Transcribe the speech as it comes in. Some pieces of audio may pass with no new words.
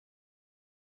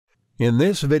In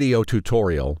this video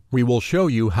tutorial, we will show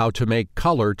you how to make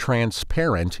color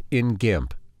transparent in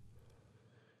GIMP.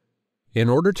 In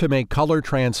order to make color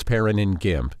transparent in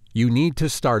GIMP, you need to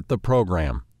start the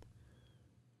program.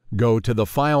 Go to the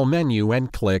File menu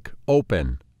and click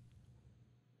Open.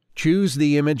 Choose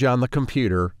the image on the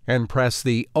computer and press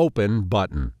the Open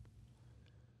button.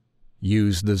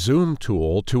 Use the Zoom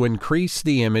tool to increase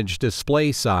the image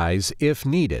display size if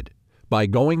needed by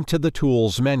going to the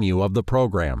Tools menu of the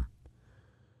program.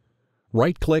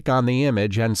 Right-click on the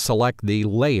image and select the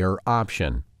Layer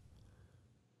option.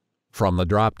 From the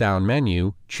drop-down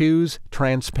menu, choose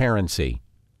Transparency.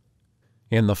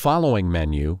 In the following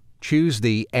menu, choose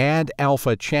the Add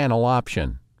Alpha Channel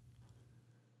option.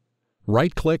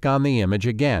 Right-click on the image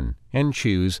again and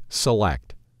choose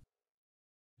Select.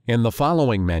 In the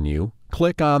following menu,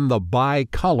 click on the By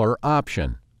Color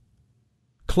option.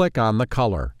 Click on the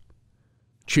color.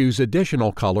 Choose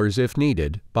additional colors if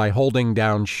needed by holding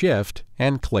down Shift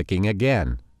and clicking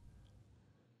again.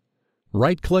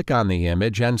 Right-click on the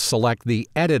image and select the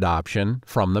Edit option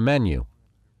from the menu.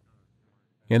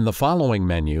 In the following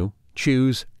menu,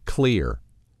 choose Clear.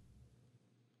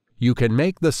 You can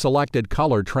make the selected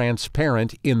color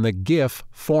transparent in the GIF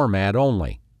format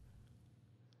only.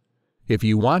 If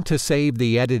you want to save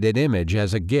the edited image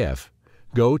as a GIF,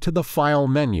 go to the File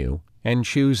menu and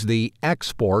choose the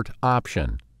Export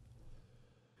option.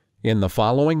 In the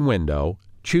following window,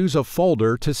 choose a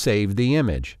folder to save the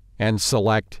image and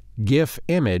select GIF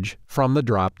Image from the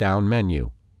drop-down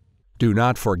menu. Do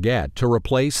not forget to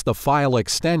replace the file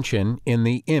extension in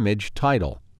the image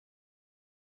title.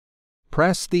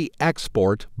 Press the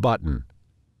Export button.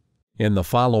 In the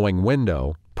following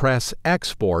window, press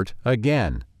Export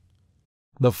again.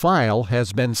 The file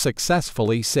has been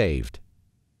successfully saved.